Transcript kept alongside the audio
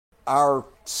our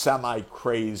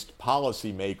semi-crazed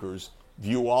policymakers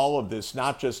view all of this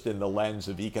not just in the lens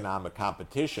of economic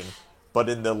competition, but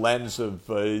in the lens of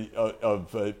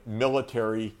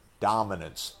military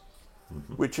dominance,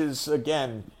 which is,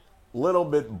 again, a little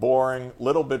bit boring, a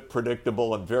little bit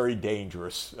predictable, and very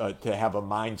dangerous to have a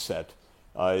mindset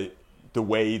the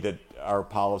way that our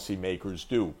policymakers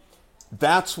do.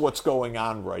 That's what's going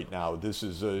on right now. This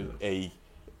is a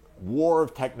war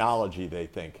of technology, they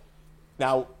think.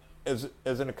 Now, as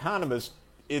an economist,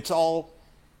 it's all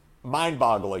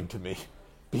mind-boggling to me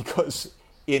because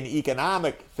in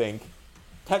economic think,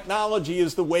 technology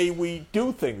is the way we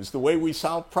do things, the way we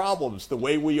solve problems, the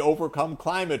way we overcome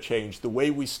climate change, the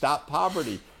way we stop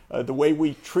poverty, the way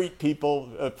we treat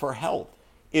people for health.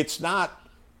 It's not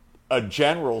a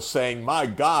general saying, my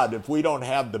God, if we don't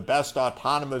have the best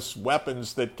autonomous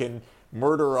weapons that can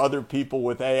murder other people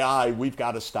with AI, we've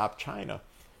got to stop China.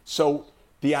 So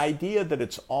the idea that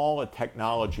it's all a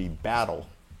technology battle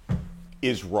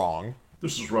is wrong.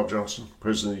 This is Rob Johnson,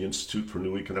 president of the Institute for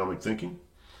New Economic Thinking.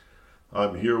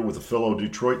 I'm here with a fellow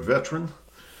Detroit veteran,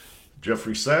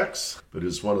 Jeffrey Sachs, that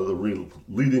is one of the real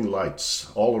leading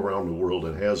lights all around the world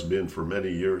and has been for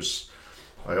many years.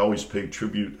 I always pay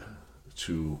tribute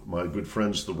to my good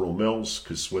friends, the Romels,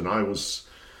 because when I was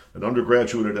an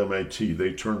undergraduate at MIT,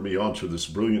 they turned me on to this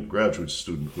brilliant graduate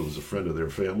student who was a friend of their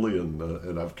family,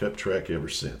 and I've kept track ever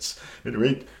since. At any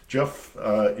rate, Jeff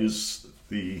is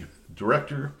the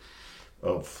director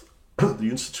of the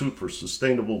Institute for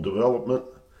Sustainable Development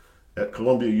at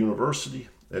Columbia University,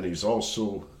 and he's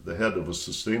also the head of a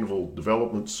Sustainable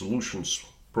Development Solutions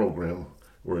program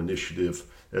or initiative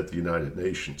at the United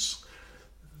Nations.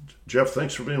 Jeff,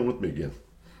 thanks for being with me again.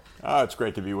 It's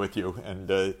great to be with you.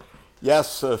 And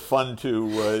yes, fun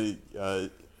to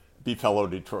be fellow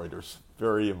Detroiters.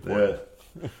 Very important.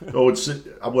 Yeah. No, it's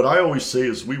what I always say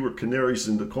is we were canaries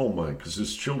in the coal mine because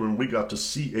as children we got to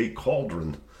see a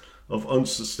cauldron of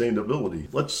unsustainability.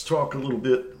 Let's talk a little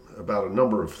bit about a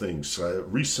number of things.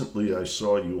 Recently I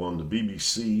saw you on the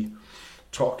BBC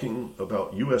talking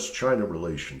about U.S.-China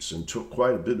relations and took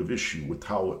quite a bit of issue with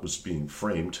how it was being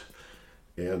framed.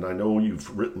 And I know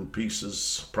you've written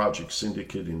pieces. Project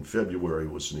Syndicate in February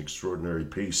was an extraordinary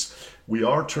piece. We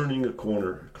are turning a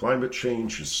corner. Climate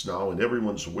change is now in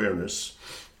everyone's awareness.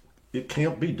 It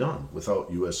can't be done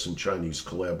without U.S. and Chinese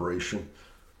collaboration.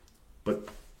 But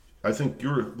I think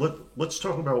let's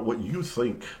talk about what you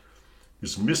think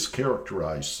is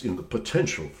mischaracterized in the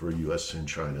potential for U.S. and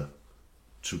China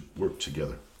to work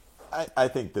together. I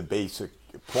think the basic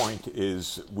point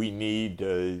is we need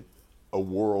a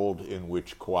world in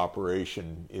which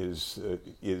cooperation is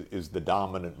the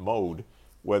dominant mode,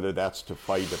 whether that's to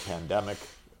fight a pandemic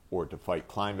or to fight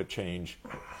climate change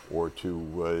or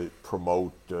to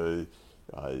promote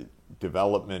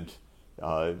development.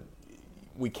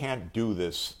 We can't do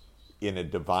this in a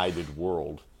divided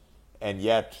world. And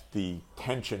yet the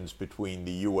tensions between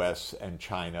the U.S. and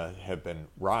China have been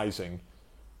rising,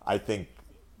 I think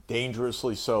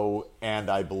dangerously so, and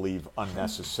I believe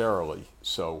unnecessarily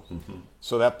so. Mm-hmm.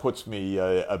 So that puts me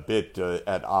a bit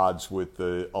at odds with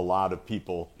a lot of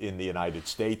people in the United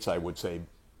States, I would say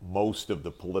most of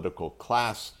the political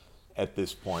class at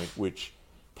this point, which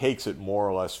takes it more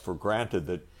or less for granted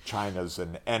that China's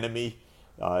an enemy.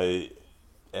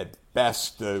 At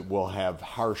best, will have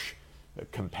harsh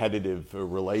competitive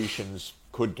relations,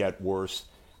 could get worse.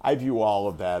 I view all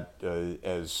of that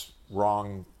as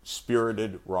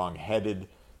wrong-spirited, wrong-headed,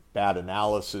 bad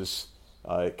analysis,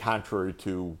 contrary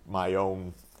to my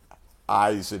own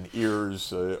eyes and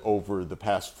ears over the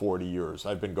past 40 years.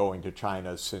 I've been going to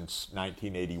China since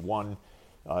 1981,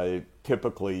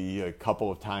 typically a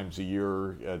couple of times a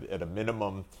year at a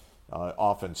minimum,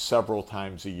 often several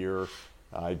times a year.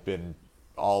 I've been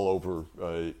all over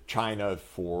China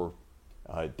for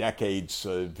decades,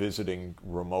 visiting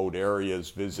remote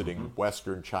areas, visiting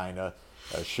Western China,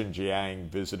 Xinjiang,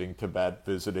 visiting Tibet,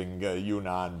 visiting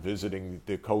Yunnan, visiting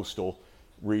the coastal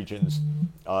regions.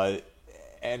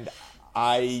 And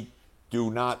I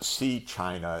do not see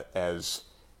China as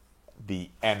the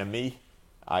enemy.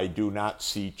 I do not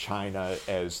see China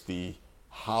as the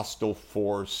hostile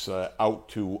force out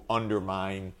to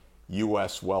undermine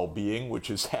U.S. well-being, which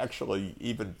is actually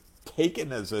even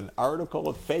taken as an article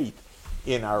of faith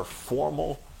in our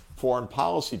formal foreign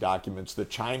policy documents, that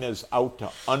China is out to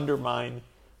undermine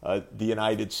the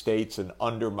United States and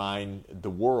undermine the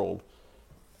world.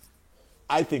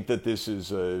 I think that this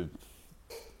is a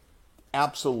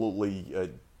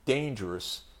absolutely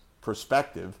dangerous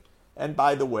perspective. And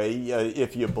by the way,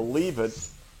 if you believe it,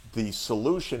 the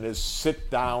solution is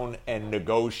sit down and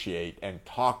negotiate and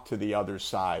talk to the other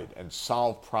side and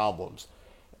solve problems.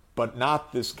 but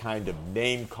not this kind of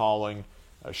name-calling,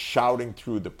 shouting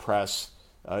through the press.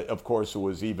 Of course, it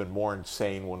was even more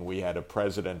insane when we had a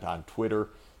president on Twitter,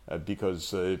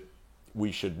 because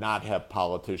we should not have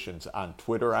politicians on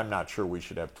Twitter. I'm not sure we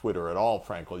should have Twitter at all,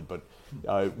 frankly, but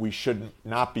we should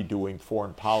not be doing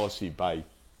foreign policy by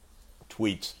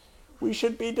tweets. We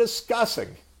should be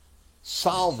discussing,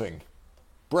 solving,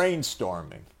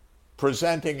 brainstorming,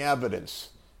 presenting evidence,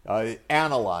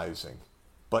 analyzing,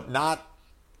 but not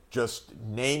just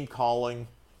name-calling,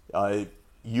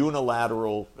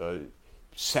 unilateral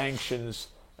sanctions,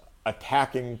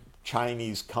 attacking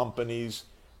Chinese companies,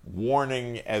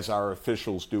 warning, as our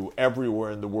officials do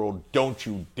everywhere in the world, don't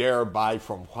you dare buy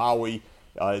from Huawei.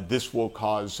 This will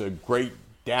cause great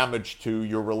damage to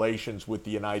your relations with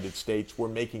the United States. We're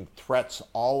making threats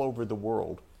all over the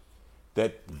world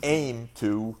that aim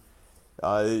to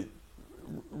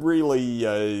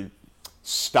really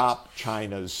stop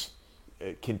China's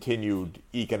continued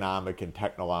economic and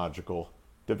technological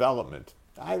development.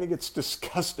 I think it's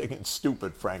disgusting and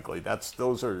stupid, frankly.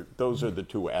 Those are the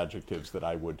two adjectives that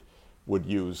I would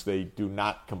use. They do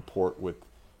not comport with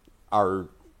our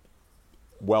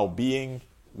well-being,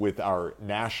 with our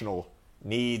national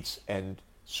needs, and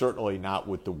certainly not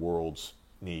with the world's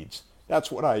needs. That's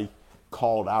what I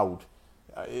called out.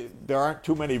 There aren't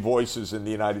too many voices in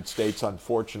the United States,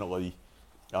 unfortunately,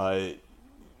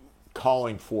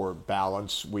 calling for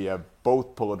balance. We have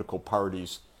both political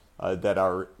parties that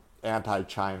are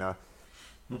anti-China.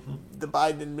 The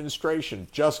Biden administration,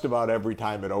 just about every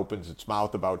time it opens its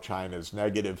mouth about China, is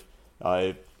negative.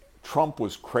 Trump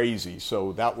was crazy,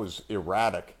 so that was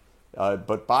erratic.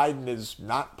 But Biden is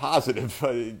not positive,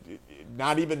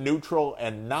 not even neutral,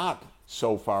 and not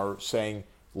so far saying,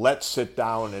 let's sit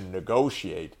down and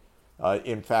negotiate.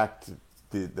 In fact,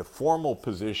 the formal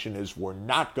position is we're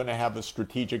not going to have a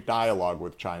strategic dialogue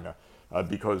with China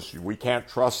because we can't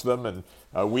trust them, and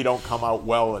we don't come out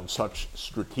well in such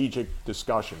strategic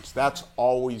discussions. That's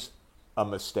always a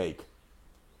mistake.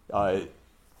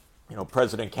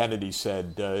 President Kennedy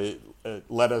said,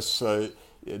 let us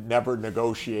never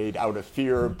negotiate out of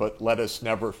fear, but let us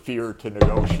never fear to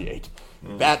negotiate.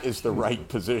 That is the right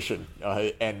position.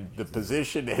 And the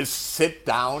position is sit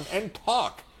down and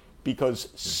talk, because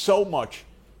so much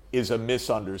is a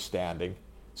misunderstanding,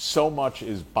 so much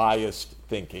is biased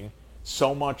thinking,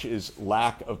 so much is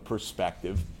lack of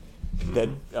perspective that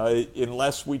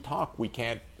unless we talk, we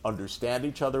can't understand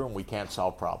each other and we can't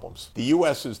solve problems. The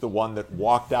U.S. is the one that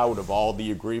walked out of all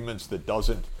the agreements, that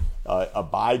doesn't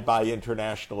abide by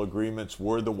international agreements.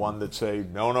 We're the one that say,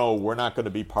 no, we're not going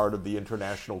to be part of the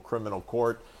International Criminal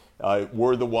Court.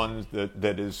 We're the ones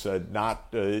that is not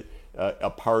a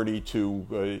party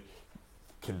to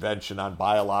Convention on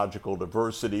Biological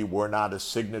Diversity. We're not a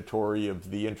signatory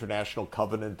of the International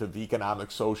Covenant of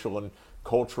Economic, Social, and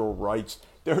Cultural Rights.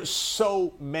 There's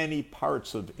so many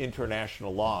parts of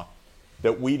international law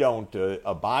that we don't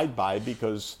abide by,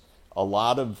 because a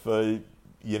lot of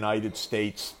United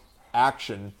States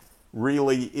action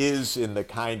really is in the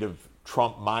kind of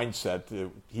Trump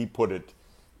mindset. He put it,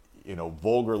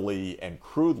 vulgarly and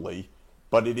crudely,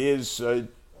 but it is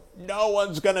no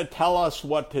one's going to tell us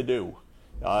what to do.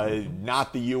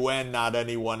 Not the UN, not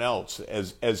anyone else,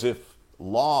 as if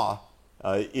law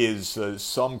is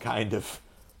some kind of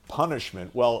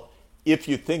punishment. Well, if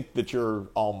you think that you're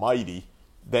almighty,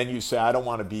 then you say, I don't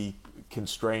want to be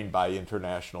constrained by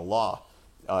international law.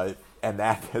 And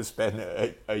that has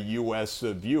been a U.S.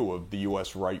 view of the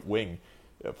U.S. right wing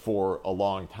for a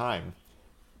long time.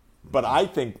 But I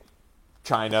think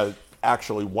China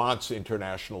actually wants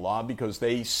international law, because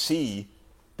they see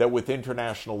that with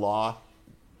international law,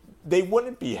 they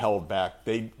wouldn't be held back.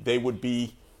 They would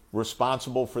be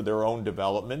responsible for their own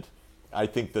development. I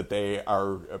think that they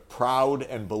are proud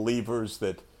and believers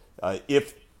that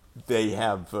if they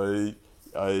have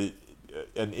an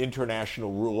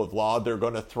international rule of law, they're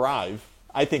going to thrive.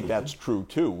 I think that's true,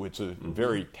 too. It's a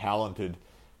very talented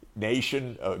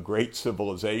nation, a great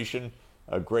civilization,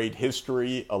 a great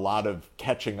history, a lot of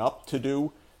catching up to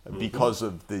do because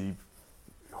of the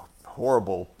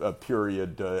horrible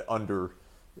period under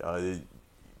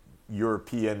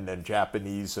European and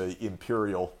Japanese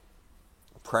imperial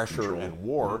pressure and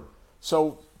war.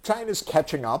 So China's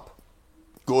catching up.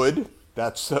 Good.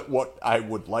 That's what I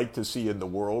would like to see in the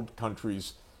world.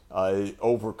 Countries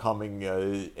overcoming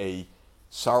a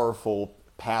sorrowful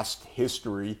past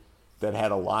history that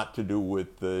had a lot to do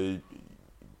with the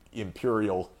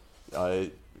imperial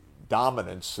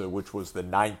dominance, which was the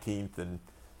 19th and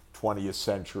 20th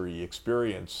century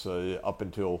experience up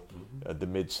until the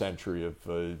mid-century of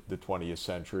the 20th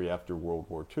century after World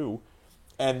War II.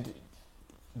 And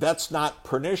that's not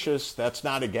pernicious, that's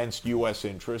not against U.S.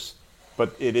 interests,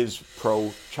 but it is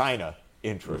pro-China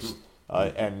interest.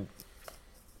 And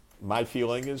my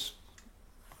feeling is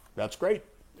that's great.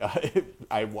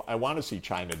 I want to see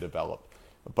China develop.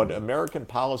 But American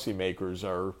policymakers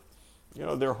are,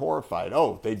 they're horrified.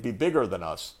 Oh, they'd be bigger than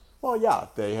us. Well, yeah,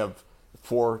 they have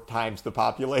 4 times the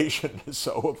population,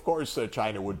 so of course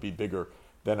China would be bigger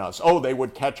than us. Oh, they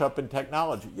would catch up in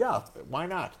technology. Yeah, why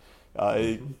not?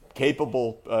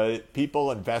 Capable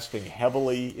people investing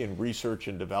heavily in research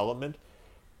and development.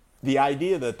 The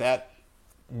idea that that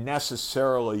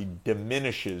necessarily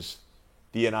diminishes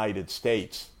the United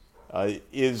States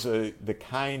is the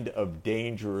kind of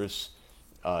dangerous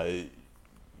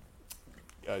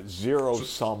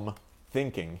zero-sum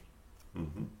thinking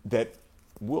that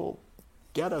will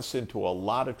get us into a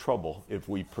lot of trouble if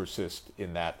we persist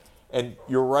in that. And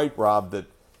you're right, Rob, that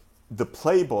the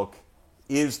playbook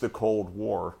is the Cold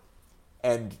War,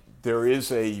 and there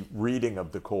is a reading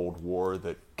of the Cold War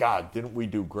that, God, didn't we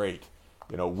do great?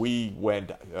 We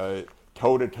went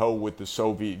toe-to-toe with the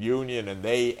Soviet Union, and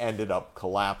they ended up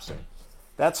collapsing.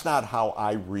 That's not how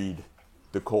I read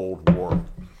the Cold War.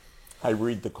 I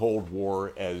read the Cold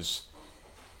War as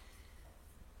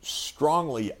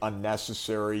strongly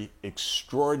unnecessary,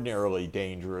 extraordinarily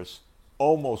dangerous,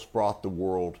 almost brought the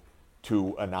world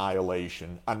to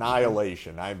annihilation.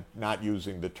 Annihilation, I'm not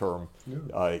using the term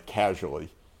casually.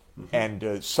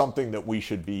 And something that we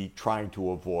should be trying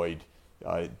to avoid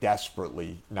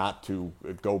desperately, not to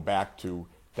go back to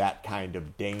that kind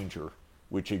of danger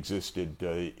which existed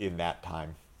in that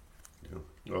time.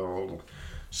 I'll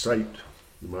cite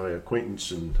my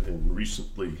acquaintance and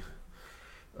recently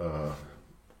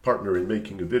partner in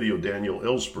making a video, Daniel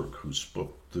Ellsberg, whose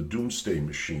book, The Doomsday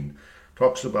Machine,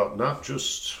 talks about not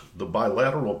just the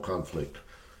bilateral conflict,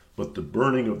 but the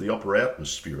burning of the upper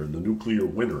atmosphere and the nuclear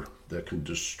winter that can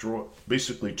destroy,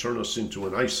 basically turn us into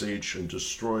an ice age and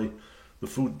destroy the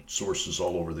food sources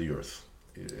all over the earth.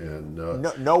 And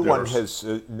no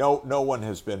one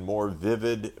has been more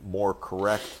vivid, more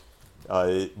correct,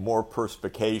 more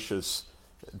perspicacious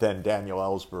than Daniel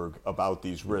Ellsberg about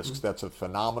these risks. That's a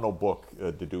phenomenal book,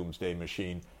 The Doomsday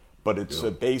Machine, but it's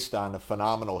based on a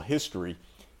phenomenal history.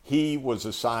 He was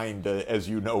assigned, as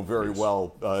you know very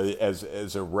well,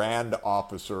 as a RAND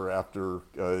officer after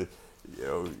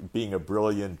being a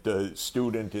brilliant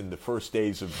student in the first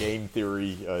days of game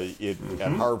theory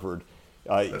at Harvard.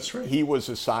 That's right. He was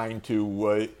assigned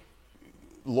to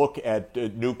look at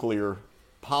nuclear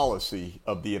policy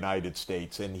of the United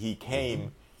States, and he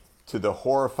came to the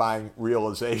horrifying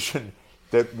realization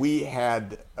that we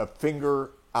had a finger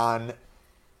on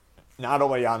not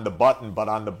only on the button, but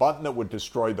on the button that would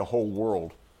destroy the whole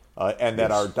world, and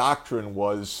that our doctrine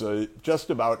was just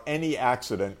about any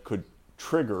accident could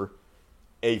trigger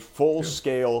a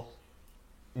full-scale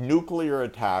nuclear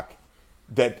attack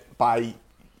that by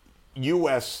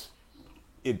U.S.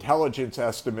 intelligence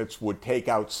estimates would take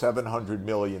out 700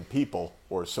 million people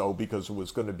or so, because it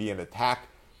was going to be an attack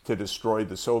to destroy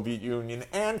the Soviet Union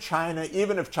and China.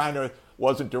 Even if China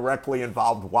wasn't directly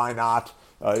involved, why not?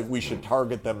 We should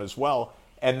target them as well.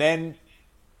 And then,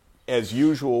 as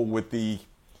usual with the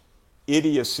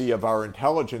idiocy of our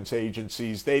intelligence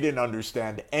agencies, they didn't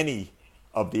understand any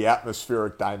of the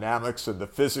atmospheric dynamics and the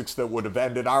physics that would have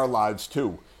ended our lives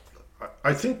too.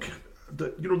 I think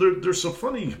that, there's a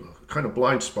funny kind of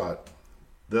blind spot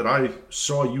that I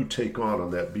saw you take on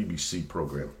that BBC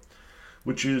program,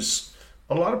 which is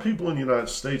a lot of people in the United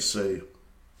States say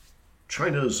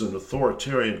China is an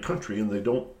authoritarian country and they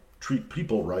don't treat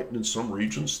people right, and in some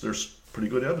regions there's pretty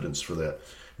good evidence for that.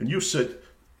 And you said,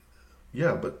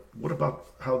 yeah, but what about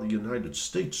how the United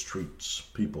States treats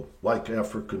people like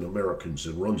African Americans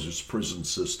and runs its prison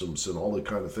systems and all the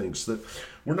kind of things? That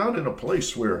we're not in a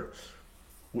place where,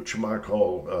 what you might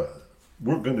call,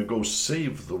 we're going to go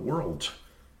save the world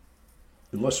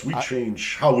unless we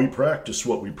change how we practice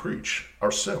what we preach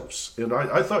ourselves. And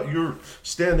I thought you're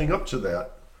standing up to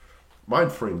that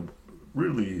mind frame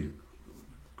really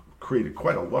created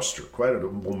quite a luster, quite a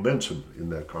momentum in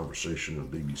that conversation on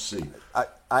BBC.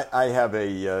 I have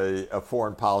a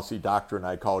foreign policy doctrine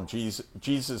I call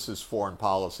Jesus' foreign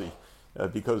policy,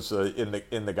 because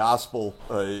in the gospel,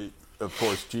 of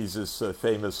course, Jesus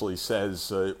famously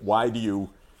says, why do you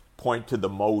point to the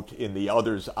mote in the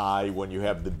other's eye when you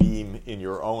have the beam in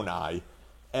your own eye?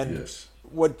 And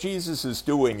what Jesus is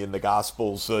doing in the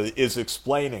Gospels is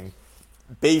explaining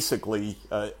basically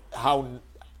how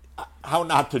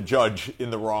not to judge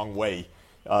in the wrong way.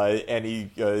 And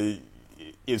he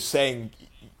is saying,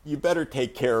 you better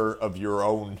take care of your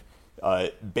own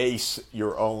base,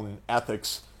 your own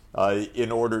ethics,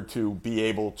 in order to be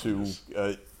able to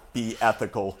be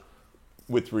ethical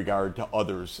with regard to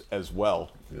others as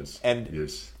well. Yes. And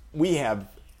yes. we have,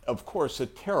 of course, a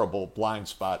terrible blind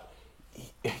spot.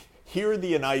 Here, the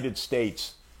United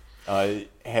States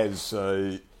has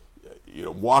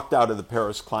walked out of the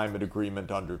Paris Climate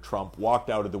Agreement under Trump, walked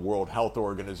out of the World Health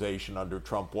Organization under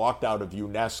Trump, walked out of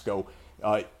UNESCO,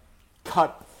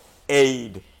 cut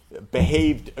aid,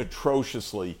 behaved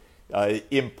atrociously,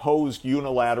 imposed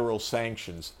unilateral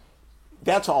sanctions.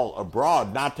 That's all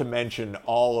abroad, not to mention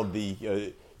all of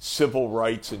the civil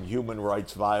rights and human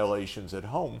rights violations at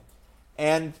home.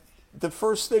 And the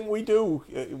first thing we do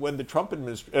when the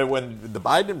when the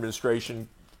Biden administration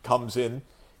comes in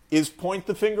is point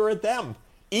the finger at them,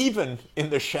 even in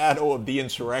the shadow of the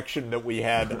insurrection that we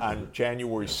had on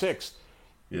January 6th.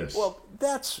 Yes. Well,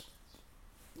 that's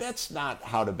not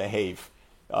how to behave.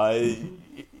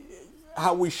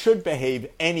 How we should behave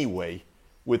anyway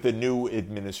with the new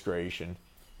administration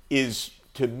is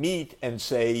to meet and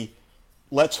say,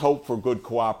 let's hope for good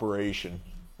cooperation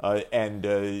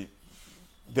and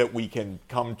that we can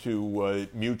come to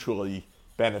mutually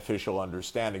beneficial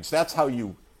understandings. That's how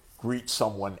you greet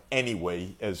someone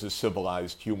anyway as a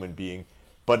civilized human being.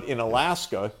 But in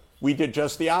Alaska, we did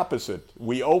just the opposite.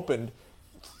 We opened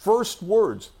first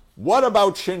words. What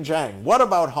about Xinjiang? What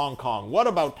about Hong Kong? What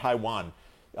about Taiwan?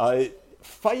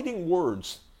 Fighting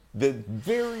words, the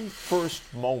very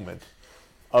first moment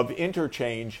of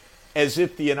interchange, as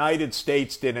if the United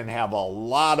States didn't have a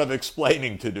lot of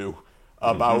explaining to do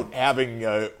about having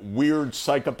a weird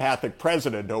psychopathic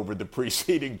president over the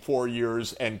preceding 4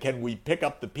 years, and can we pick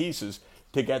up the pieces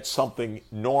to get something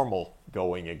normal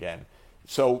going again?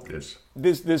 So yes.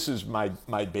 This is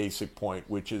my basic point,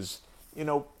 which is,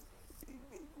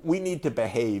 we need to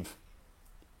behave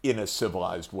in a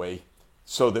civilized way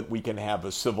so that we can have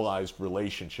a civilized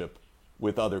relationship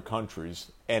with other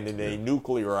countries. And in a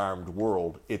nuclear-armed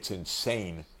world, it's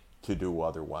insane to do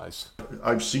otherwise.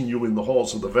 I've seen you in the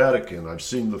halls of the Vatican. I've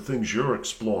seen the things you're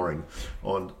exploring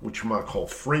on what you might call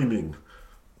framing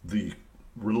the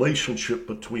relationship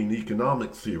between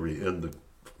economic theory and the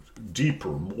deeper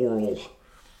moral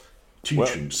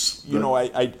teachings. Well,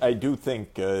 I do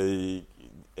think, as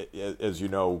you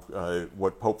know,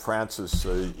 what Pope Francis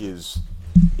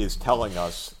is telling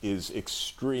us is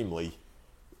extremely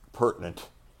pertinent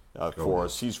for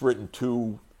us. He's written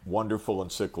 2 wonderful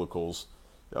encyclicals,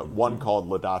 one called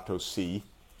Laudato Si,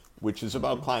 which is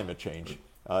about climate change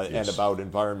and about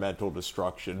environmental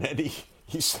destruction. And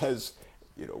he says,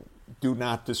 do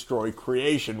not destroy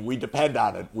creation. We depend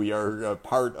on it. We are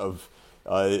part of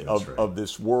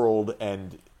this world,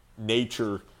 and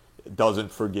nature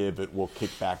doesn't forgive. It will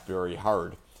kick back very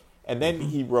hard. And then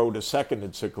he wrote a second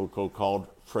encyclical called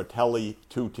Fratelli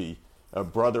Tutti, a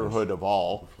brotherhood of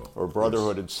all, or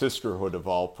brotherhood and sisterhood of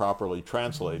all, properly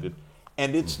translated.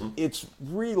 And it's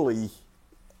really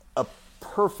a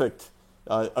perfect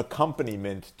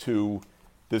accompaniment to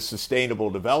the Sustainable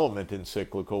Development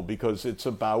encyclical, because it's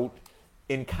about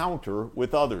encounter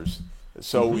with others.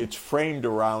 So it's framed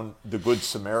around the Good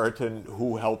Samaritan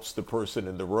who helps the person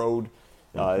in the road.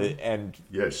 And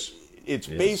it's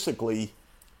basically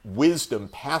wisdom,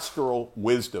 pastoral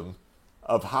wisdom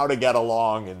of how to get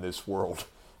along in this world.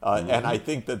 And I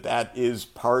think that is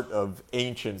part of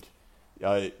ancient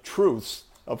truths.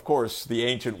 Of course, the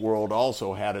ancient world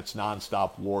also had its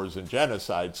nonstop wars and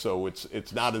genocide, so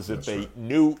it's not as if they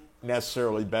knew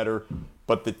necessarily better,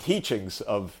 but the teachings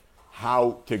of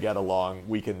how to get along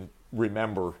we can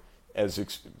remember as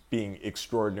being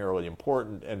extraordinarily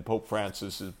important. And Pope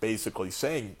Francis is basically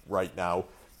saying right now,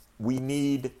 we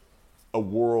need a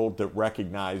world that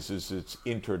recognizes its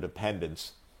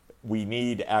interdependence. We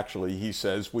need, actually, he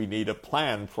says, we need a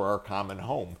plan for our common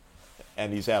home.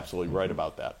 And he's absolutely right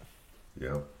about that.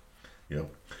 Yeah. Let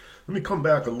me come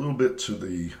back a little bit to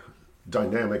the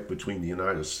dynamic between the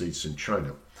United States and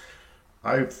China.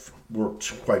 I've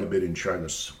worked quite a bit in China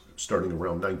starting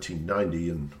around 1990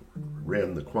 and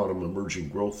ran the Quantum Emerging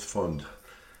Growth Fund.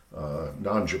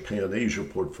 Non-Japan Asia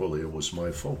portfolio was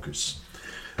my focus.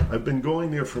 I've been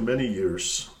going there for many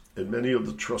years, and many of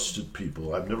the trusted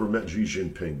people, I've never met Xi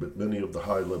Jinping, but many of the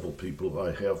high-level people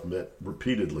I have met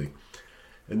repeatedly.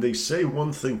 And they say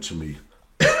one thing to me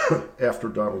after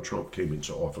Donald Trump came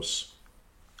into office.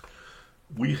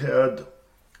 We had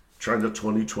China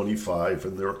 2025,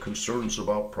 and there are concerns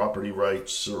about property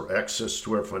rights or access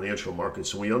to our financial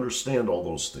markets, and we understand all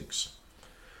those things.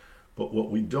 But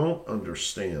what we don't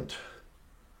understand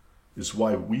is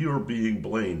why we are being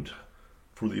blamed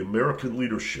for the American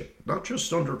leadership, not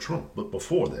just under Trump, but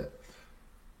before that,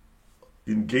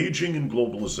 engaging in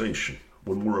globalization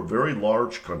when we're a very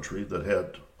large country that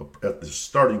had, at the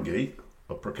starting gate,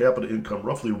 a per capita income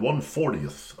roughly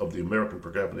 1/40th of the American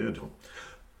per capita income.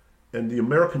 And the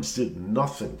Americans did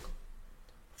nothing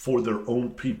for their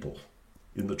own people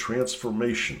in the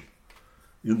transformation,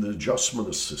 in the adjustment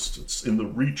assistance, in the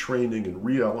retraining and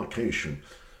reallocation.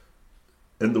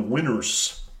 And the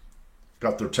winners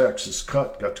got their taxes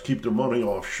cut, got to keep their money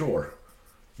offshore,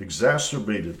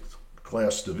 exacerbated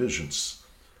class divisions.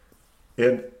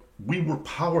 And we were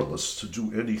powerless to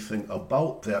do anything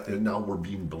about that, and now we're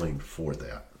being blamed for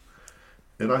that.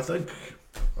 And I think,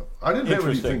 I didn't have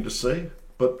anything to say,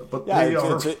 but yeah, they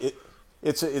are...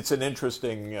 It's an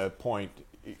interesting point.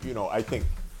 You know, I think,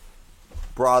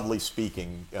 broadly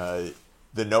speaking,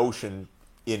 the notion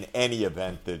in any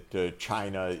event that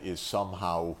China is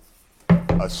somehow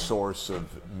a source of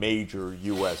major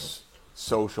U.S.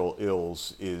 social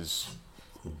ills is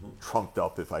trumped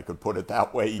up, if I could put it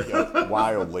that way,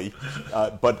 wildly.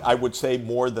 But I would say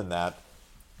more than that.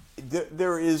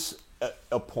 There is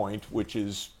a point which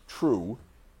is true,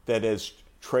 that as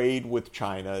trade with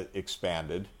China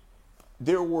expanded,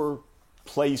 there were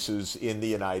places in the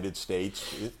United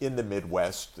States, in the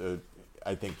Midwest,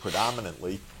 I think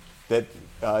predominantly, that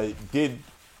did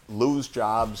lose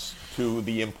jobs to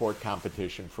the import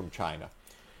competition from China.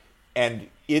 And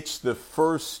it's the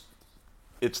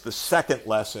second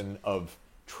lesson of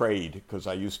trade, because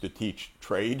I used to teach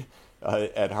trade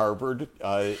at Harvard.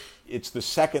 It's the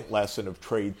second lesson of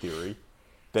trade theory,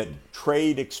 that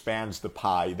trade expands the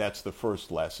pie. That's the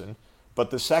first lesson. But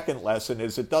the second lesson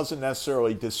is it doesn't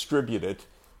necessarily distribute it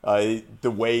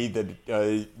the way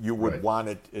that you would want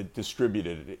it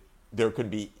distributed. There can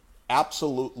be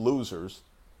absolute losers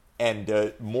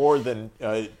and more than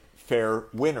fair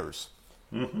winners.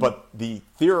 Mm-hmm. But the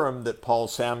theorem that Paul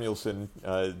Samuelson,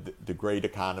 the great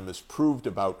economist, proved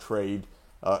about trade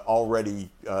already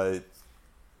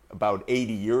about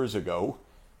 80 years ago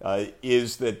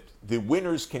is that the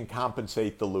winners can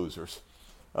compensate the losers.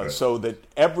 So that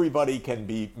everybody can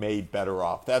be made better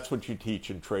off. That's what you teach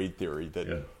in trade theory,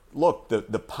 that, look,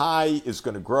 the pie is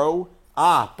going to grow,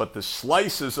 but the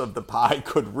slices of the pie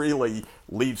could really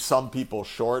leave some people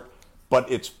short.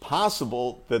 But it's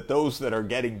possible that those that are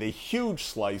getting the huge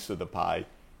slice of the pie,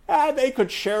 they could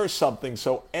share something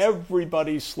so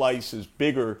everybody's slice is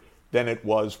bigger than it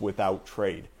was without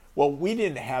trade. Well, we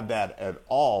didn't have that at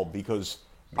all, because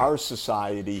our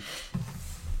society,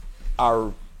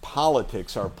 our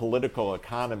politics, our political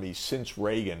economy since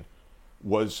Reagan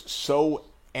was so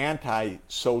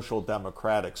anti-social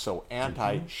democratic, so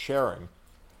anti-sharing,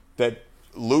 that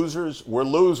losers were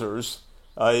losers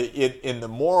in the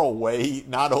moral way,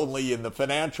 not only in the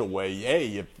financial way.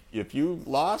 Hey, if you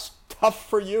lost, tough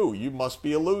for you. You must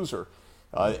be a loser.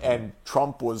 And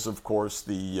Trump was, of course,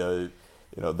 the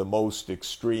most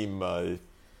extreme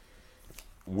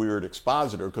weird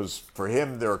expositor, because for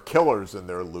him, there are killers and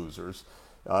there are losers.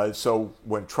 So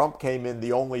when Trump came in,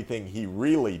 the only thing he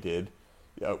really did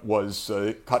was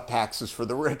cut taxes for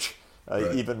the rich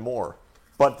even more.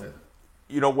 But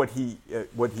what he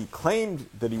claimed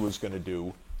that he was going to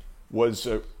do was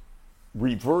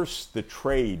reverse the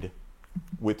trade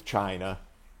with China,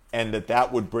 and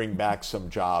that would bring back some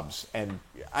jobs. And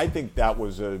I think that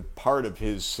was a part of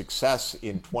his success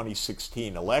in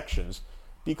 2016 elections,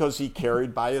 because he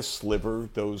carried by a sliver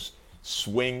those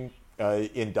swing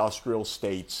industrial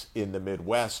states in the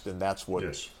Midwest, and that's what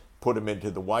put him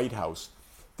into the White House.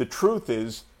 The truth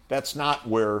is, that's not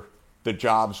where the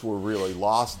jobs were really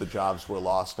lost. The jobs were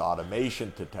lost to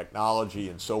automation, to technology,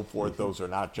 and so forth. Those are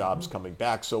not jobs coming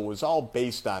back. So it was all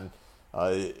based on,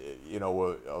 a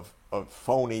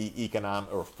phony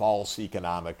economic or false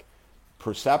economic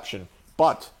perception.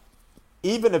 But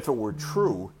even if it were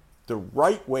true, the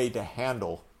right way to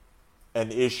handle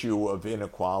an issue of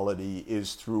inequality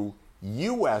is through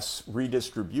U.S.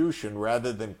 redistribution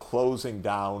rather than closing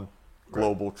down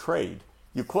global trade.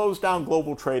 You close down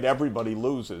global trade, everybody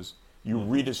loses. You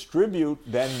redistribute,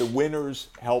 then the winners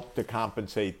help to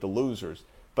compensate the losers.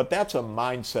 But that's a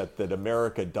mindset that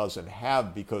America doesn't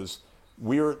have, because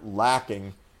we're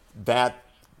lacking that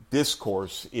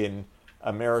discourse in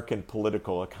American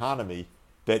political economy,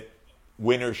 that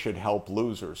winners should help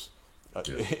losers.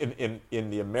 In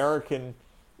the American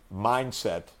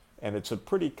mindset, and it's a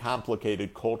pretty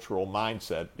complicated cultural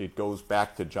mindset. It goes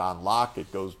back to John Locke.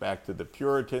 It goes back to the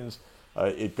Puritans.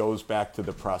 It goes back to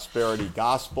the prosperity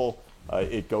gospel.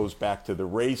 It goes back to the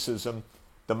racism.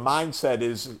 The mindset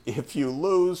is, if you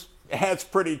lose, it's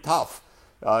pretty tough,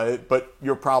 but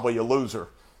you're probably a loser.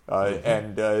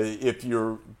 And if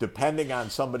you're depending on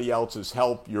somebody else's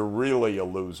help, you're really a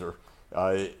loser.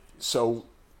 So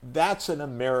that's an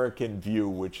American view,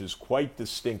 which is quite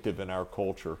distinctive in our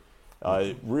culture,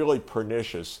 really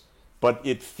pernicious, but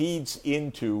it feeds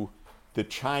into the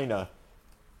China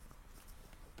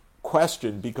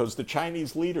question because the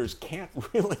Chinese leaders can't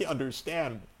really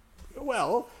understand,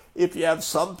 well, if you have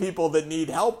some people that need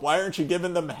help, why aren't you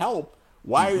giving them help?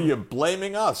 Why are you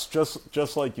blaming us?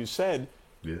 Just like you said.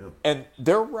 Yeah. And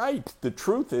they're right. The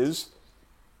truth is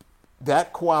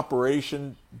that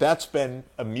cooperation, that's been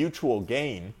a mutual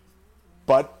gain,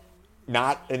 but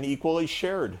not an equally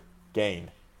shared gain.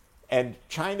 And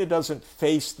China doesn't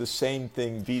face the same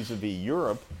thing vis-a-vis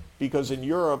Europe, because in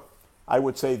Europe, I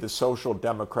would say the social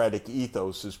democratic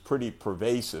ethos is pretty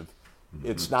pervasive.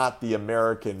 It's not the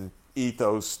American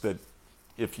ethos that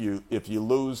if you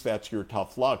lose, that's your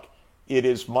tough luck. It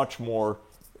is much more,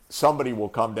 somebody will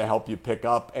come to help you pick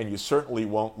up, and you certainly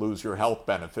won't lose your health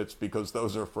benefits because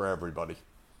those are for everybody.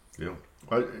 Yeah,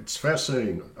 it's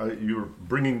fascinating. You're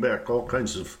bringing back all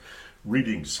kinds of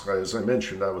readings. As I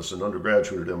mentioned, I was an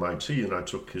undergraduate at MIT, and I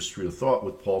took history of thought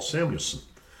with Paul Samuelson.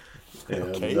 And,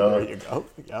 okay, there you go.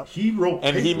 Yep. He wrote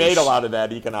and papers. He made a lot of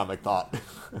that economic thought.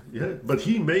 Yeah, but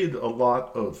he made a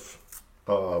lot of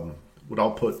what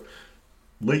I'll put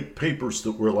late papers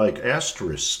that were like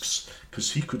asterisks,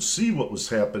 because he could see what was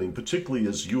happening, particularly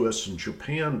as U.S. and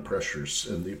Japan pressures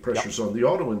and the pressures on the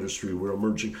auto industry were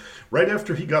emerging. Right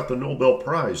after he got the Nobel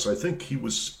Prize, I think he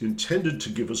was intended to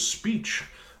give a speech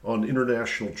on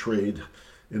international trade,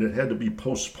 and it had to be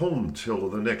postponed till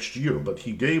the next year. But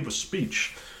he gave a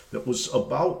speech that was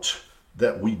about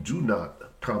that we do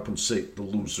not compensate the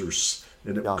losers,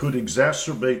 and it could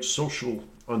exacerbate social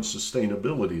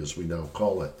unsustainability, as we now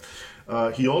call it.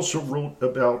 He also wrote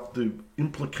about the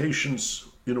implications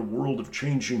in a world of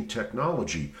changing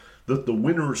technology, that the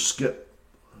winners get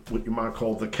what you might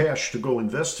call the cash to go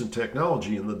invest in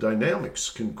technology, and the dynamics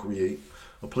can create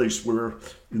a place where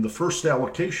in the first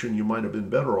allocation you might have been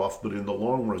better off, but in the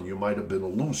long run you might have been a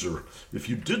loser if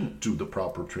you didn't do the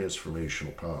proper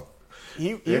transformational path.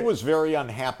 He was very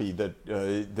unhappy that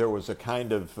there was a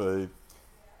kind of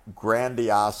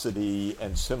grandiosity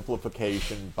and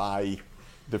simplification by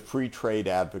the free trade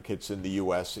advocates in the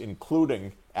U.S.,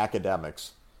 including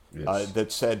academics,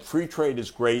 that said free trade is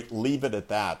great, leave it at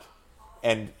that.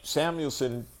 And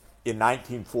Samuelson in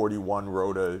 1941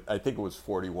 wrote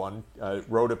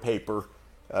wrote a paper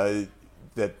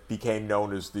that became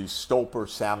known as the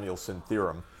Stolper-Samuelson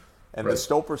theorem. And the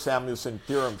Stolper-Samuelson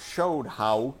theorem showed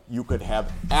how you could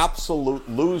have absolute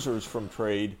losers from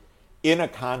trade in a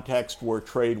context where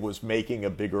trade was making a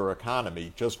bigger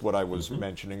economy, just what I was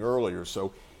mentioning earlier.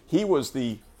 So he was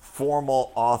the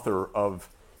formal author of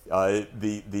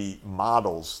the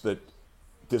models that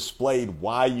displayed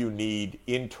why you need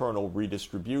internal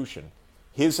redistribution.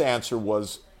 His answer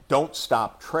was, don't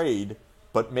stop trade,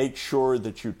 but make sure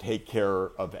that you take care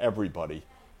of everybody.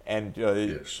 And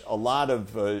a lot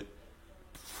of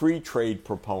free trade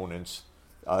proponents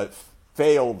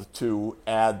failed to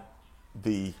add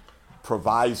the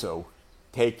proviso,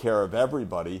 take care of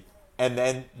everybody, and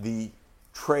then the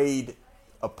trade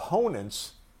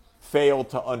opponents failed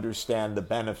to understand the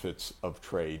benefits of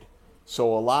trade.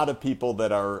 So a lot of people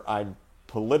that I'm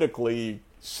politically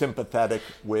sympathetic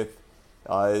with,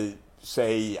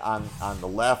 say on the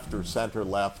left or center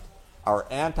left, are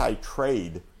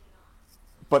anti-trade,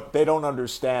 but they don't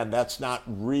understand that's not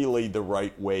really the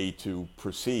right way to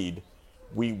proceed.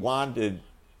 We wanted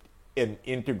an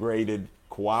integrated,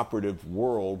 cooperative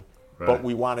world, but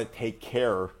we want to take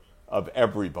care of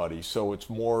everybody. So it's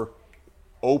more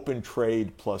open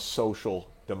trade plus social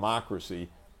democracy.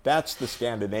 That's the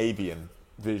Scandinavian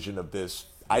vision of this.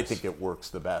 I think it works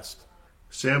the best.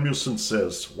 Samuelson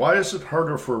says, why is it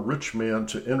harder for a rich man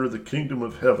to enter the kingdom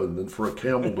of heaven than for a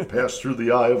camel to pass through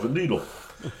the eye of a needle?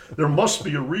 There must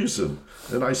be a reason,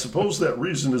 and I suppose that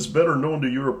reason is better known to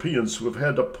Europeans who have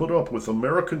had to put up with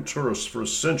American tourists for a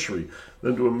century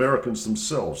than to Americans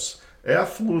themselves.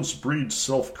 Affluence breeds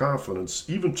self-confidence,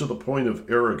 even to the point of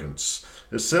arrogance.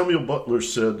 As Samuel Butler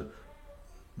said,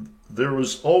 there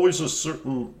is always a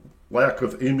certain lack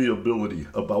of amiability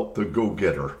about the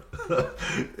go-getter.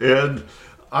 And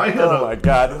I had my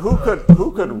God,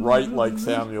 who could write like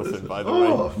Samuelson, by the way?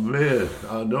 Oh, man,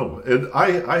 I know. And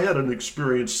I had an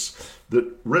experience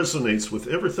that resonates with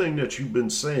everything that you've been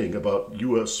saying about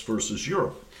U.S. versus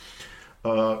Europe.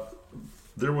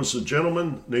 There was a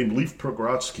gentleman named Leif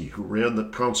Pogrodsky who ran the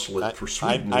consulate for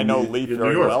Sweden I know Leif in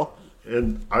very New York. well.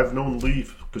 And I've known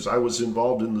Leif because I was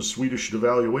involved in the Swedish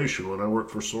devaluation when I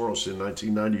worked for Soros in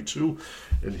 1992.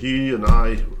 And he and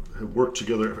I have worked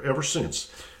together ever since.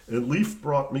 And Leif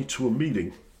brought me to a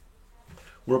meeting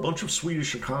where a bunch of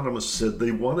Swedish economists said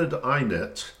they wanted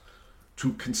INET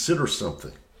to consider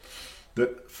something.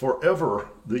 That forever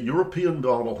the European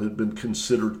model had been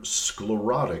considered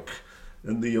sclerotic,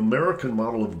 and the American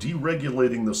model of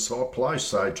deregulating the supply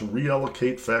side to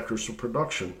reallocate factors of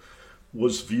production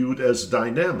was viewed as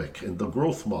dynamic and the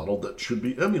growth model that should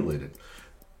be emulated.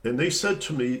 And they said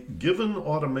to me, given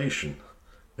automation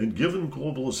and given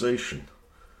globalization,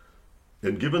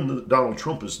 and given that Donald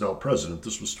Trump is now president,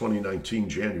 this was 2019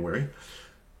 January,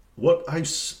 what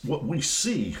we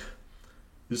see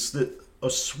is that a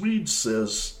Swede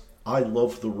says, I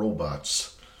love the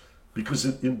robots, because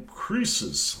it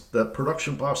increases that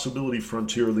production possibility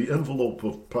frontier, the envelope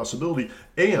of possibility,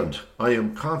 and I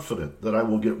am confident that I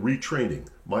will get retraining,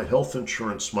 my health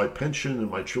insurance, my pension, and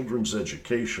my children's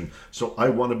education, so I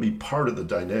want to be part of the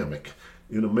dynamic.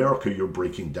 In America, you're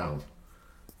breaking down.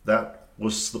 That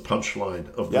was the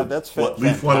punchline of what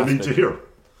Leif wanted me to hear.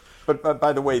 But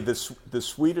by the way, the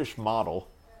Swedish model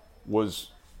was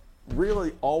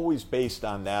really always based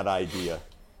on that idea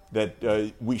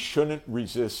that we shouldn't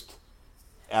resist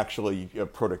actually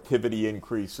productivity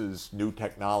increases, new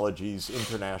technologies,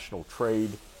 international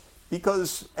trade,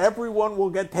 because everyone will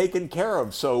get taken care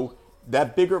of. So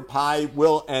that bigger pie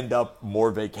will end up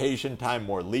more vacation time,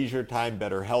 more leisure time,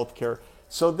 better health care.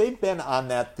 So they've been on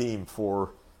that theme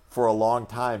for a long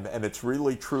time, and it's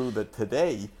really true that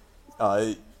today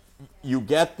you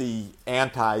get the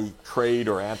anti-trade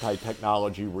or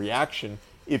anti-technology reaction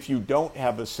if you don't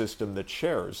have a system that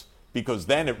shares, because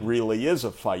then it really is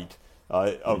a fight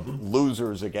of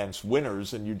losers against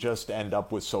winners, and you just end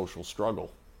up with social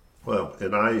struggle. Well,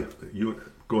 and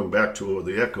going back to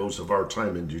the echoes of our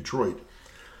time in Detroit,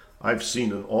 I've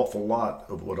seen an awful lot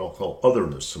of what I'll call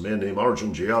otherness. A man named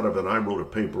Arjun Jayadav and I wrote a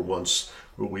paper once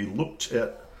where we looked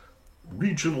at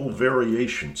regional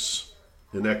variations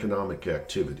in economic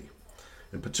activity,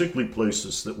 and particularly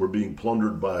places that were being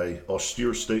plundered by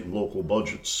austere state and local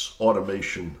budgets,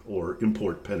 automation, or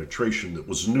import penetration that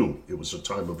was new. It was a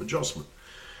time of adjustment.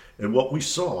 And what we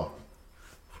saw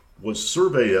was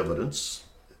survey evidence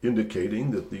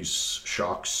indicating that these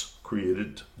shocks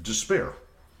created despair.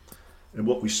 And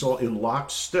what we saw in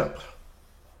lockstep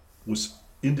was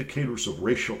indicators of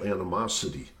racial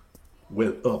animosity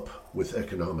went up with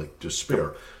economic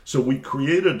despair. So we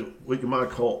created what you might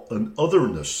call an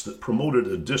otherness that promoted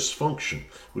a dysfunction,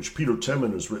 which Peter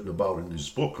Temin has written about in his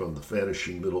book on the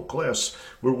vanishing middle class,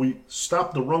 where we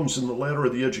stopped the rungs in the ladder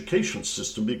of the education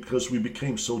system because we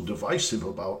became so divisive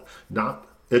about not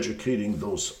educating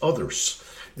those others.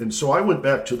 And so I went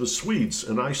back to the Swedes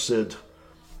and I said,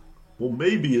 well,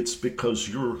 maybe it's because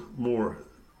you're more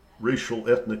racial,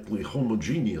 ethnically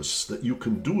homogeneous that you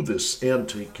can do this and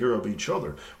take care of each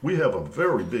other. We have a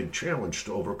very big challenge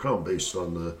to overcome based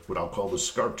on what I'll call the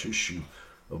scar tissue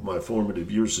of my formative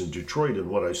years in Detroit and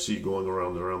what I see going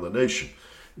around the nation.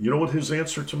 You know what his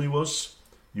answer to me was?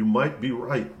 You might be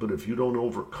right, but if you don't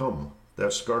overcome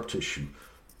that scar tissue,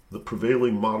 the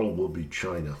prevailing model will be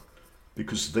China,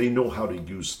 because they know how to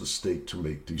use the state to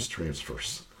make these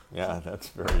transfers. Yeah, that's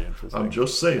very interesting. I'm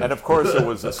just saying. And of course, it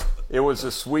was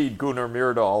a Swede, Gunnar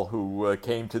Myrdal, who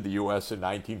came to the U.S. in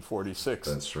 1946.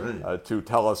 That's right. To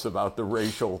tell us about the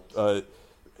racial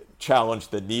challenge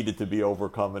that needed to be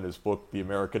overcome in his book, The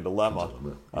American Dilemma.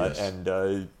 Yes.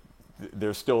 And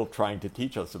they're still trying to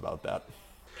teach us about that.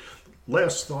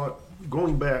 Last thought,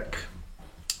 going back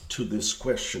to this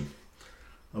question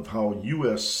of how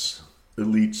U.S.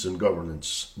 elites and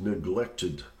governance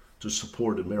neglected to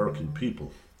support American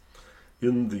people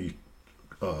in the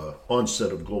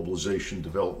onset of globalization,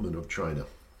 development of China,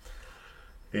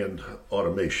 and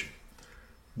automation.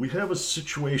 We have a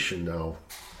situation now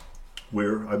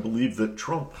where I believe that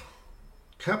Trump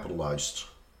capitalized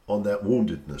on that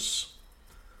woundedness.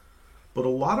 But a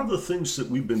lot of the things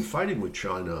that we've been fighting with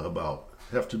China about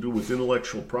have to do with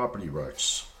intellectual property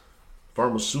rights,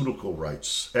 pharmaceutical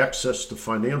rights, access to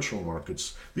financial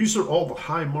markets. These are all the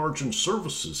high margin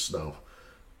services now,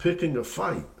 picking a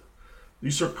fight.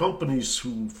 These are companies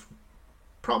who've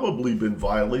probably been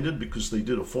violated because they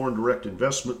did a foreign direct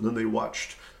investment and then they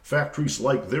watched factories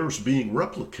like theirs being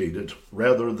replicated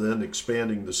rather than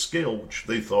expanding the scale, which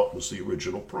they thought was the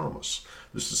original promise.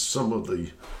 This is some of the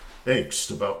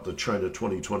angst about the China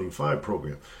 2025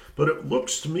 program. But it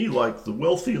looks to me like the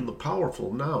wealthy and the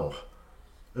powerful now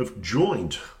have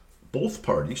joined both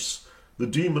parties, the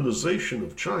demonization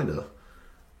of China,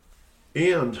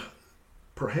 and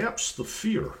perhaps the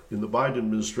fear in the Biden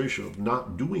administration of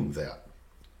not doing that,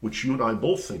 which you and I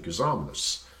both think is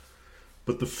ominous.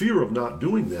 But the fear of not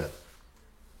doing that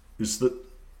is that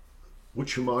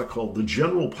what you might call the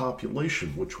general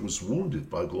population, which was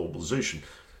wounded by globalization,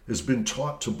 has been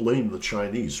taught to blame the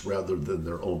Chinese rather than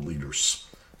their own leaders.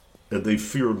 and they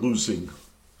fear losing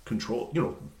control.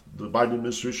 The Biden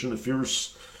administration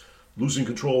fears losing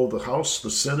control of the House,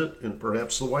 the Senate, and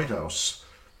perhaps the White House.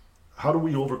 How do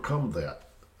we overcome that?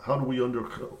 How do we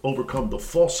overcome the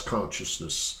false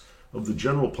consciousness of the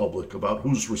general public about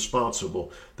who's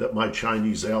responsible that my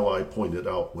Chinese ally pointed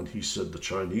out when he said the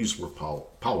Chinese were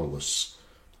powerless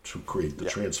to create the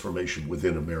transformation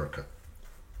within America?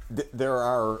 There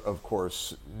are, of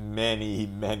course, many,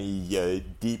 many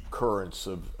deep currents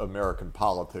of American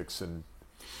politics, and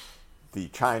the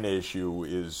China issue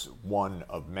is one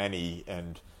of many.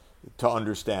 And to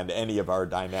understand any of our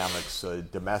dynamics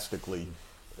domestically,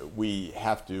 we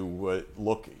have to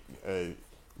look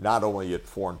not only at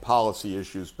foreign policy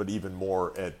issues, but even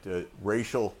more at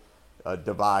racial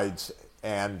divides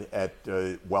and at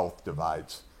wealth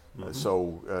divides.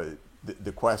 So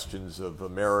the questions of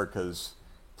America's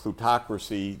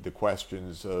plutocracy, the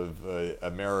questions of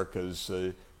America's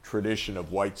tradition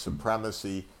of white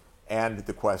supremacy, and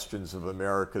the questions of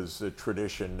America's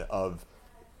tradition of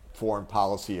foreign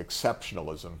policy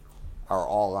exceptionalism are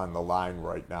all on the line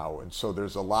right now. And so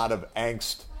there's a lot of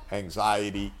angst,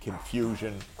 anxiety,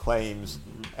 confusion, claims,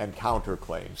 and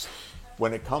counterclaims.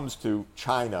 When it comes to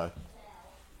China,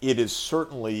 it is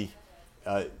certainly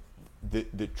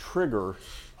the trigger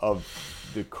of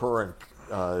the current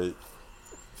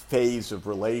phase of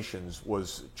relations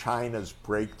was China's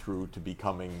breakthrough to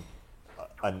becoming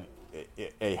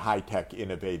a high-tech,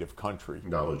 innovative country.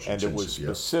 And it was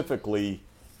specifically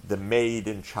the Made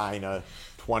in China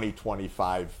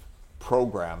 2025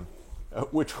 program,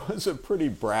 which was a pretty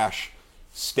brash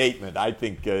statement. I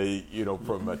think,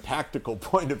 from a tactical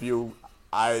point of view,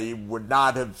 I would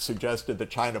not have suggested that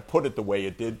China put it the way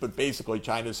it did, but basically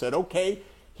China said, okay,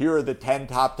 here are the 10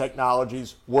 top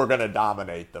technologies, we're going to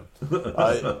dominate them.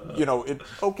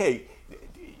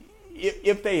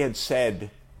 If they had said,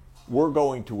 we're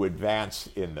going to advance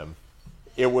in them,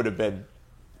 it would have been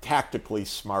tactically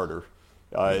smarter,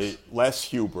 less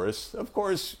hubris. Of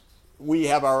course, we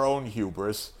have our own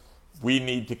hubris. We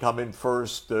need to come in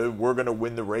first. We're going to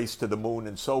win the race to the moon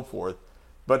and so forth.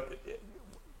 But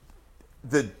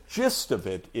the gist of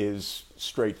it is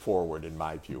straightforward, in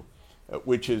my view,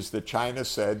 which is that China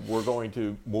said, we're going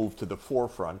to move to the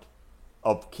forefront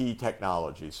of key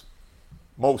technologies,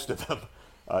 most of them,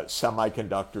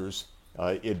 semiconductors,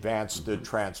 advanced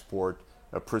transport,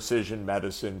 precision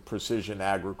medicine, precision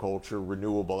agriculture,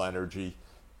 renewable energy,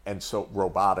 and so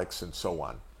robotics and so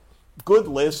on. Good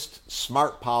list,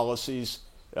 smart policies,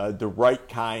 the right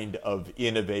kind of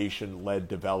innovation-led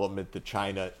development that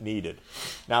China needed.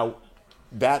 Now,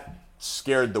 that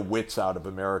scared the wits out of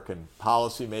American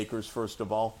policymakers, first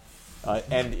of all,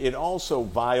 and it also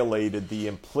violated the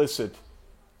implicit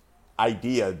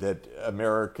idea that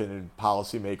American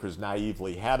policymakers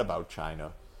naively had about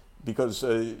China, because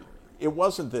it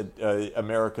wasn't that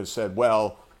America said,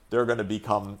 well, they're going to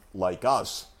become like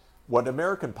us. What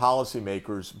American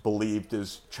policymakers believed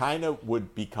is China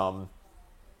would become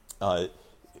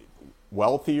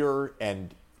wealthier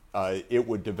and it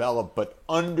would develop, but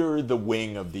under the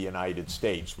wing of the United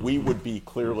States. We would be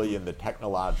clearly in the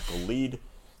technological lead.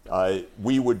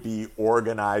 We would be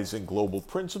organizing global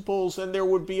principles, and there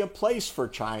would be a place for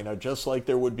China, just like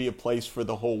there would be a place for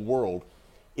the whole world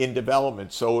in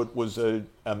development. So it was an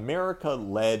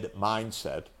America-led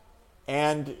mindset,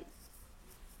 and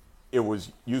it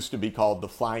was used to be called the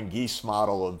flying geese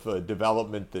model of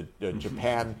development that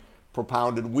Japan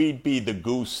propounded. We'd be the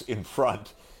goose in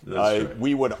front. Right.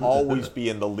 We would always be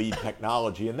in the lead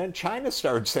technology, and then China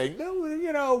started saying,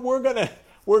 "No, we're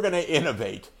gonna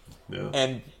innovate,"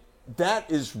 and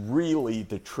that is really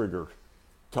the trigger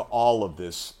to all of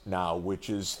this now, which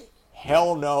is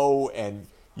hell no, and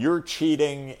you're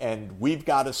cheating, and we've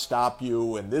got to stop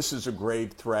you, and this is a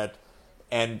grave threat,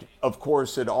 and of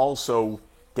course it also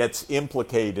gets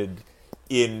implicated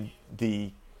in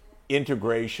the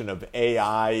integration of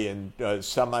AI and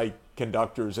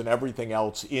semiconductors and everything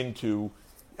else into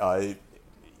the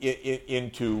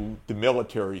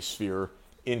military sphere,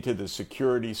 into the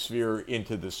security sphere,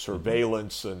 into the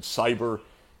surveillance and cyber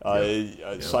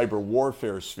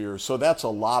warfare sphere. So that's a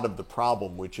lot of the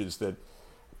problem, which is that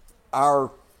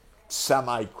our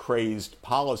semi-crazed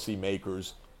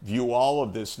policymakers view all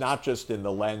of this not just in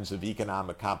the lens of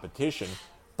economic competition,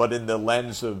 but in the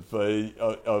lens of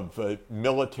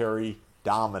military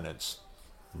dominance,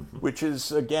 which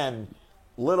is, again,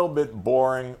 a little bit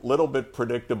boring, a little bit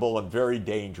predictable, and very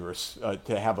dangerous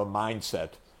to have a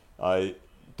mindset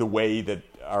the way that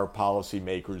our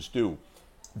policymakers do.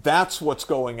 That's what's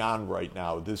going on right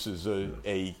now. This is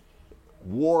a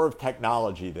war of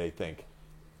technology, they think.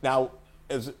 Now,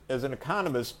 as an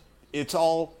economist, it's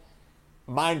all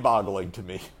mind-boggling to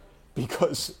me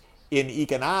because in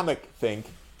economic think,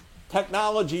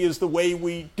 technology is the way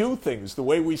we do things, the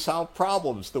way we solve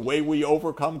problems, the way we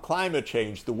overcome climate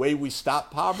change, the way we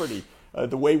stop poverty,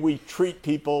 the way we treat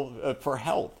people for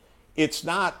health. It's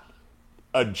not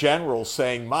a general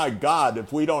saying, my God,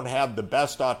 if we don't have the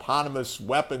best autonomous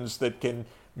weapons that can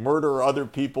murder other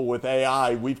people with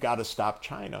AI, we've got to stop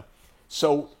China.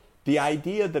 So the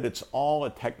idea that it's all a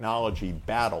technology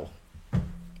battle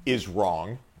is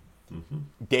wrong,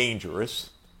 dangerous,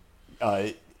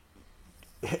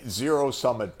 zero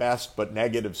sum at best, but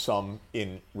negative sum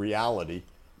in reality.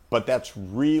 But that's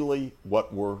really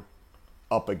what we're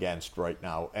up against right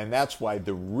now. And that's why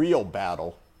the real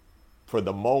battle for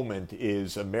the moment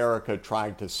is America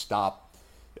trying to stop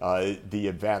the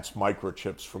advanced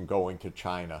microchips from going to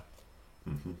China.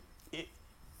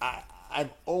 I'm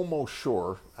almost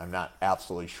sure, I'm not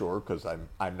absolutely sure because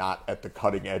I'm not at the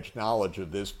cutting edge knowledge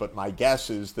of this, but my guess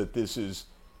is that this is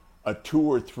a 2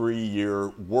 or 3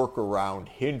 year workaround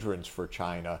hindrance for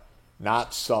China,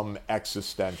 not some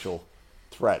existential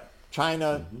threat.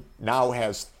 China now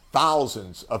has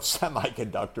thousands of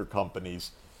semiconductor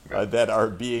companies that are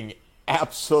being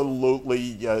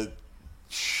absolutely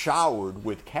showered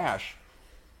with cash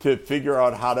to figure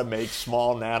out how to make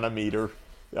small nanometer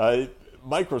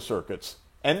microcircuits.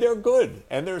 And they're good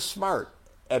and they're smart.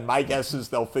 And my guess is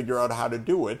they'll figure out how to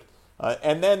do it.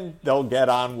 And then they'll get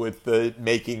on with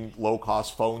making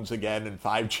low-cost phones again and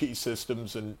 5G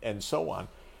systems and so on.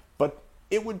 But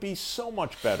it would be so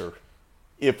much better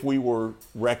if we were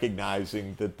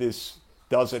recognizing that this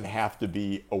doesn't have to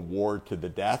be a war to the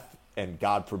death, and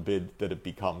God forbid that it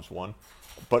becomes one,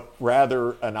 but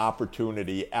rather an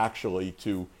opportunity actually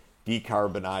to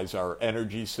decarbonize our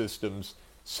energy systems,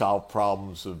 solve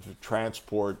problems of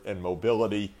transport and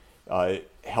mobility,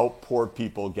 help poor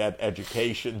people get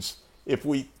educations. If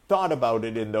we thought about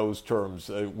it in those terms,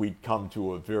 we'd come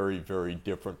to a very, very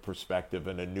different perspective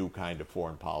and a new kind of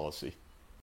foreign policy.